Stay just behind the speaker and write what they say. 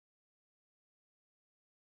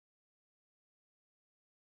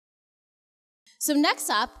So next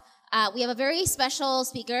up, we have a very special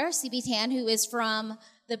speaker, CB Tan, who is from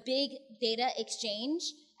the Big Data Exchange.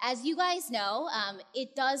 As you guys know,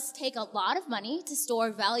 it does take a lot of money to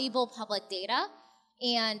store valuable public data,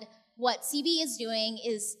 and what CB is doing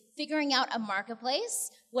is figuring out a marketplace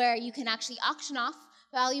where you can actually auction off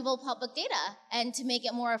valuable public data and to make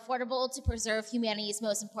it more affordable to preserve humanity's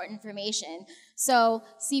most important information. So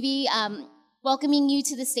CB, welcoming you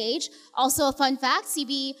to the stage. Also a fun fact,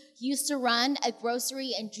 CB used to run a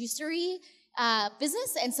grocery and juicery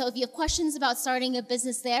business, and so if you have questions about starting a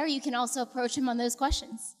business there, you can also approach him on those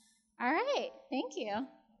questions. All right, thank you.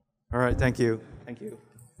 All right, thank you. Thank you.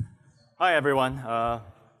 Hi, everyone.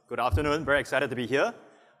 Good afternoon. Very excited to be here.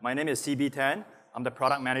 My name is CB Tan. I'm the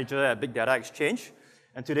product manager at Big Data Exchange.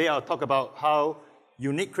 And today I'll talk about how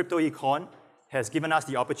unique CryptoEcon has given us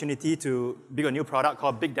the opportunity to build a new product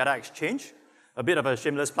called Big Data Exchange. A bit of a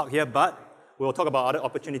shameless plug here, but we'll talk about other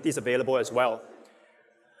opportunities available as well.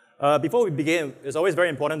 Before we begin, it's always very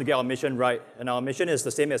important to get our mission right. And our mission is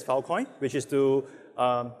the same as Filecoin, which is to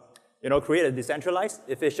create a decentralized,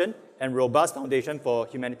 efficient, and robust foundation for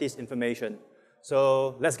humanity's information.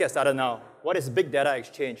 So let's get started now. What is Big Data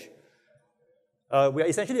Exchange? We are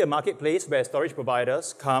essentially a marketplace where storage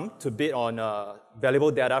providers come to bid on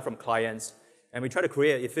valuable data from clients. And we try to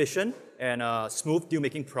create an efficient and smooth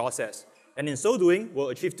deal-making process. And in so doing, we'll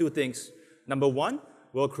achieve two things. Number one,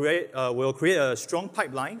 we'll create a strong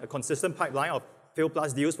pipeline, a consistent pipeline of FIL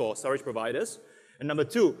plus deals for storage providers. And number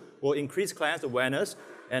two, we'll increase clients' awareness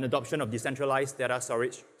and adoption of decentralized data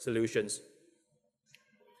storage solutions.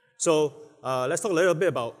 So let's talk a little bit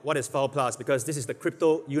about what is FIL plus, because this is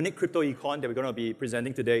the unique CryptoEcon that we're going to be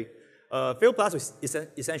presenting today. FIL plus was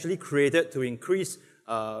essentially created to increase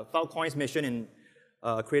Filecoin's mission in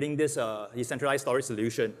creating this decentralized storage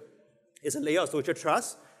solution. It's a layer of social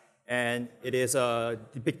trust, and it is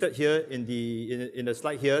depicted here in the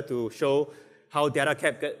slide here to show how data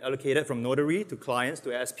get allocated from notary to clients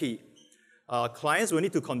to SP. Clients will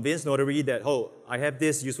need to convince notary that, oh, I have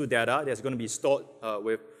this useful data that's going to be stored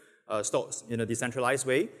stored in a decentralized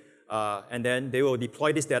way, and then they will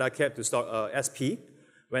deploy this data cap to store SP.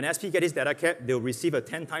 When SP gets this data cap, they'll receive a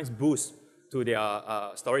 10 times boost to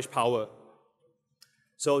their storage power.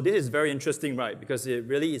 So this is very interesting, right? Because it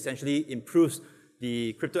really essentially improves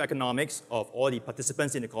the crypto economics of all the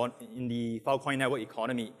participants in the Filecoin network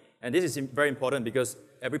economy. And this is very important because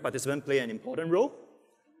every participant plays an important role.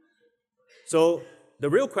 So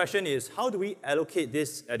the real question is, how do we allocate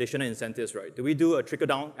these additional incentives, right? Do we do a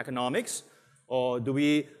trickle-down economics, or do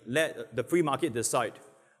we let the free market decide?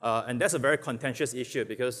 And that's a very contentious issue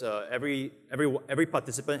because every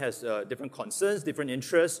participant has different concerns, different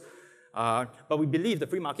interests. But we believe the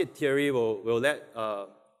free market theory will let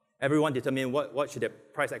everyone determine what should their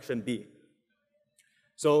price action be.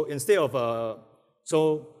 So instead of,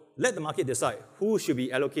 so let the market decide who should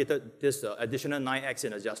be allocated this additional 9x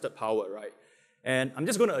in adjusted power, right? And I'm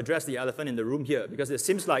just going to address the elephant in the room here because it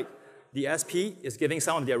seems like the SP is giving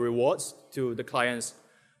some of their rewards to the clients.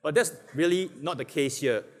 But that's really not the case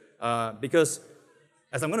here because,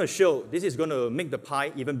 as I'm going to show, this is going to make the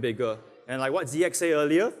pie even bigger. And like what ZX said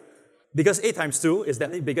earlier, because 8 times 2 is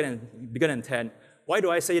definitely bigger than 10. Why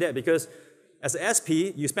do I say that? Because as an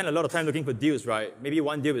SP, you spend a lot of time looking for deals, right? Maybe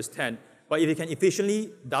one deal is 10. But if you can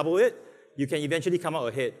efficiently double it, you can eventually come out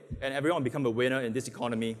ahead, and everyone become a winner in this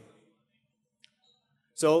economy.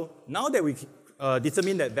 So now that we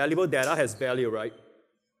determine that valuable data has value, right?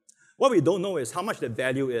 What we don't know is how much that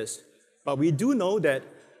value is. But we do know that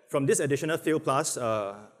from this additional FIL plus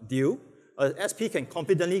deal, SP can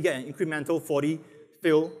confidently get an incremental 40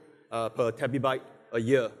 FIL per terabyte a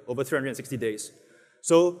year over 360 days.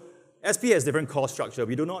 So SP has different cost structure.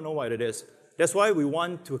 We do not know what it is. That's why we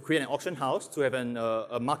want to create an auction house to have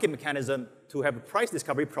a market mechanism to have a price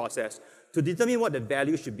discovery process to determine what the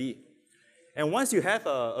value should be. And once you have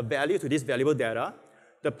a value to this valuable data,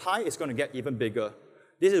 the pie is going to get even bigger.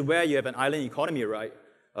 This is where you have an island economy, right?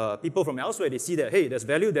 People from elsewhere, they see that, hey, there's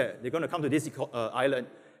value there. They're going to come to this island.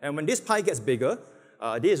 And when this pie gets bigger,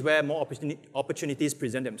 this is where more opportunities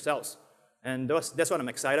present themselves. And that's what I'm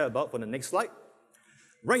excited about for the next slide.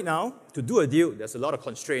 Right now, to do a deal, there's a lot of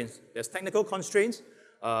constraints. There's technical constraints,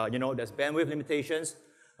 there's bandwidth limitations.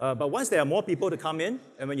 But once there are more people to come in,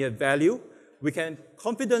 and when you have value, we can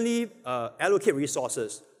confidently allocate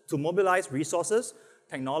resources to mobilize resources,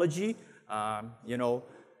 technology,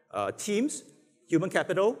 teams, human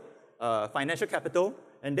capital, financial capital,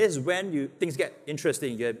 and this is when things get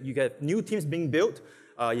interesting. You get new teams being built,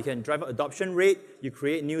 you can drive adoption rate, you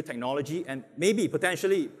create new technology, and maybe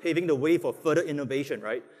potentially paving the way for further innovation,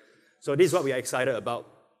 right? So this is what we are excited about.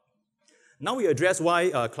 Now we address why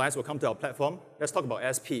clients will come to our platform. Let's talk about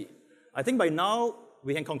SP. I think by now,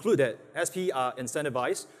 we can conclude that SP are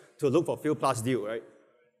incentivized to look for FIL plus deal, right?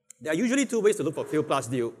 There are usually two ways to look for FIL plus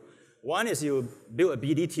deal. One is you build a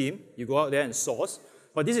BD team, you go out there and source,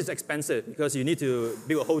 but this is expensive because you need to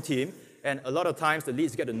build a whole team, and a lot of times the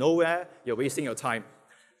leads get to nowhere, you're wasting your time.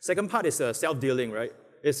 Second part is self-dealing, right?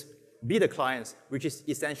 It's be the clients, which is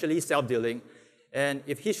essentially self-dealing. And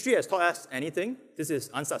if history has taught us anything, this is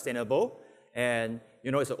unsustainable, and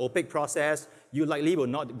it's an opaque process. You likely will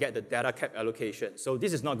not get the data cap allocation. So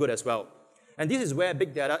this is not good as well. And this is where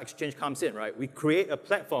big data exchange comes in, right? We create a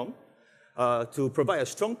platform to provide a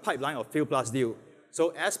strong pipeline of FIL plus deal.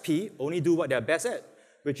 So SP only do what they're best at,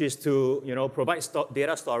 which is to provide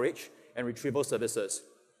data storage and retrieval services.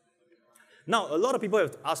 Now, a lot of people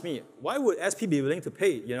have asked me, why would SP be willing to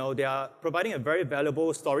pay? They are providing a very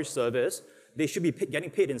valuable storage service. They should be getting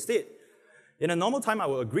paid instead. In a normal time, I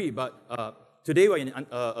would agree, but today we're in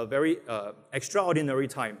a very extraordinary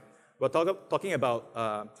time. We're talking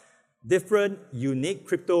about different, unique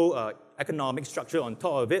crypto economic structure on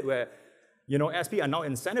top of it, where SP are now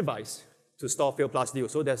incentivized to store FIL plus deal,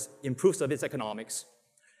 so there's improved service economics.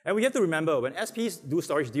 And we have to remember, when SPs do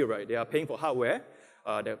storage deal, right, they are paying for hardware,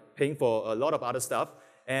 they're paying for a lot of other stuff,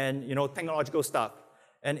 and technological stuff.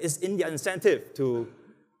 And it's in their incentive to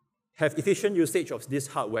have efficient usage of this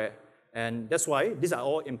hardware. And that's why these are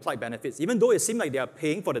all implied benefits. Even though it seems like they are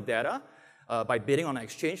paying for the data by bidding on an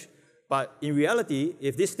exchange, but in reality,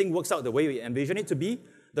 if this thing works out the way we envision it to be,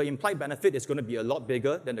 the implied benefit is going to be a lot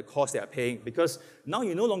bigger than the cost they are paying, because now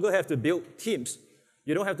you no longer have to build teams.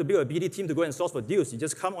 You don't have to build a BD team to go and source for deals. You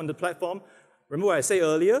just come on the platform. Remember what I said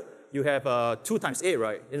earlier? You have 2 times 8,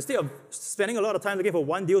 right? Instead of spending a lot of time looking for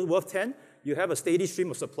one deal worth 10, you have a steady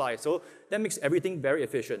stream of supply. So that makes everything very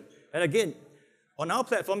efficient. And again, on our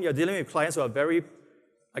platform, you're dealing with clients who are very,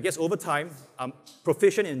 I guess over time,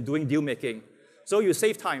 proficient in doing deal making. So you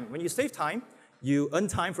save time. When you save time, you earn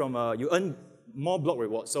time from, you earn more block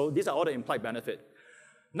rewards. So these are all the implied benefit.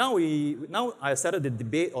 Now I started the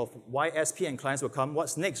debate of why SP and clients will come.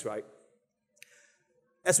 What's next, right?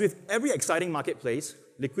 As with every exciting marketplace,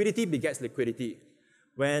 liquidity begets liquidity.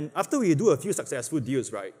 After we do a few successful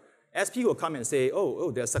deals, right, SP will come and say,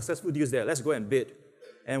 oh, there are successful deals there, let's go and bid.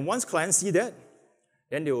 And once clients see that,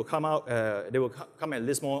 then they will come out, they will come and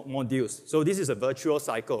list more deals. So this is a virtuous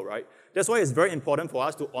cycle, right? That's why it's very important for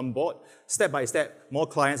us to onboard step by step more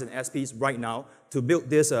clients and SPs right now to build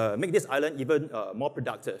this, make this island even more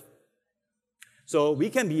productive. So we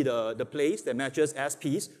can be the place that matches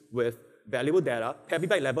SPs with valuable data,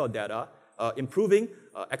 petabyte level of data, improving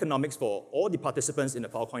economics for all the participants in the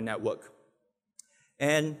Filecoin network.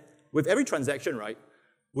 And with every transaction, right,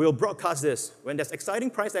 we'll broadcast this. When there's exciting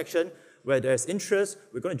price action, where there's interest,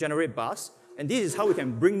 we're going to generate buzz. And this is how we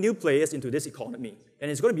can bring new players into this economy.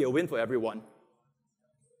 And it's going to be a win for everyone.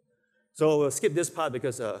 So we'll skip this part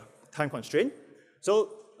because time constraint. So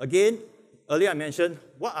again, earlier I mentioned,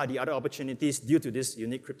 what are the other opportunities due to this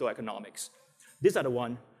unique crypto economics? These are the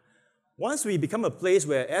one. Once we become a place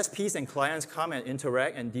where SPs and clients come and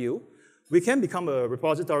interact and deal, we can become a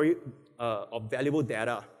repository of valuable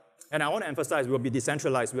data. And I want to emphasize, we'll be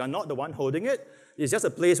decentralized. We are not the one holding it. It's just a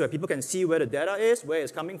place where people can see where the data is, where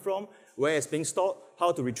it's coming from, where it's being stored,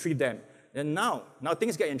 how to retrieve them. And now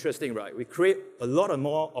things get interesting, right? We create a lot of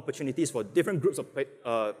more opportunities for different groups of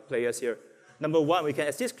players here. Number one, we can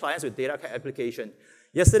assist clients with data application.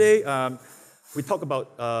 Yesterday, we talked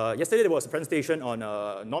about, yesterday there was a presentation on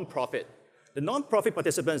non-profit. The non-profit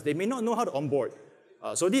participants, they may not know how to onboard.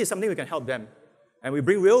 So this is something we can help them. And we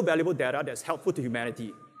bring real valuable data that's helpful to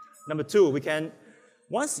humanity. Number two, we can,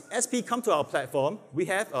 once SP come to our platform, we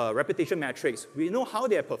have reputation metrics. We know how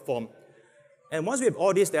they have performed. And once we have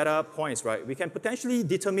all these data points, right, we can potentially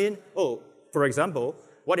determine, for example,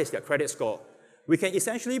 what is their credit score. We can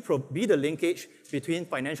essentially be the linkage between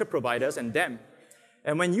financial providers and them.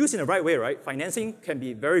 And when used in the right way, right, financing can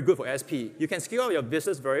be very good for SP. You can scale out your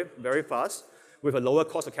business very, very fast with a lower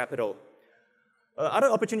cost of capital. Other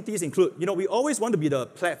opportunities include, we always want to be the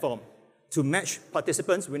platform to match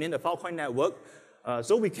participants within the Filecoin network.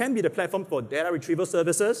 So we can be the platform for data retrieval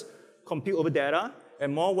services, compute over data,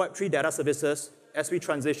 and more Web3 data services as we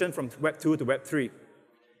transition from Web 2 to Web 3.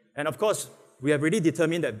 And of course, we have really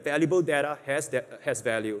determined that valuable data has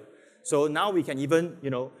value. So now we can even,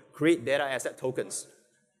 create data asset tokens.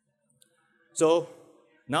 So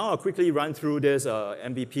now I'll quickly run through this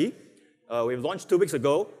MVP. We've launched 2 weeks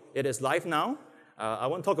ago. It is live now. I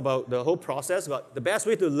won't talk about the whole process, but the best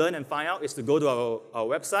way to learn and find out is to go to our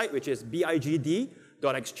website, which is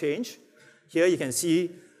bigd.exchange. Here you can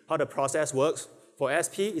see how the process works. For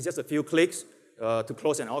SP, it's just a few clicks to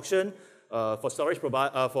close an auction. For storage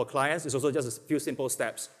for clients, it's also just a few simple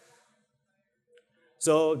steps.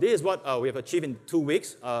 So this is what we have achieved in 2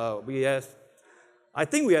 weeks. I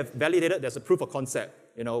think we have validated there's a proof of concept.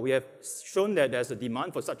 We have shown that there's a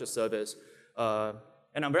demand for such a service.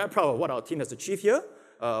 And I'm very proud of what our team has achieved here.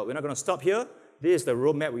 We're not going to stop here. This is the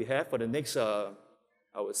roadmap we have for the next, I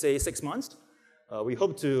would say, 6 months. We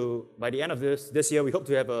hope to, by the end of this year, we hope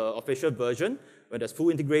to have an official version where there's full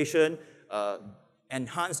integration,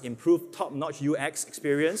 enhanced, improved, top-notch UX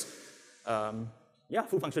experience,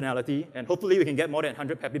 full functionality, and hopefully we can get more than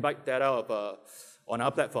 100 petabyte data on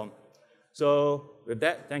our platform. So with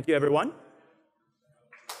that, thank you, everyone.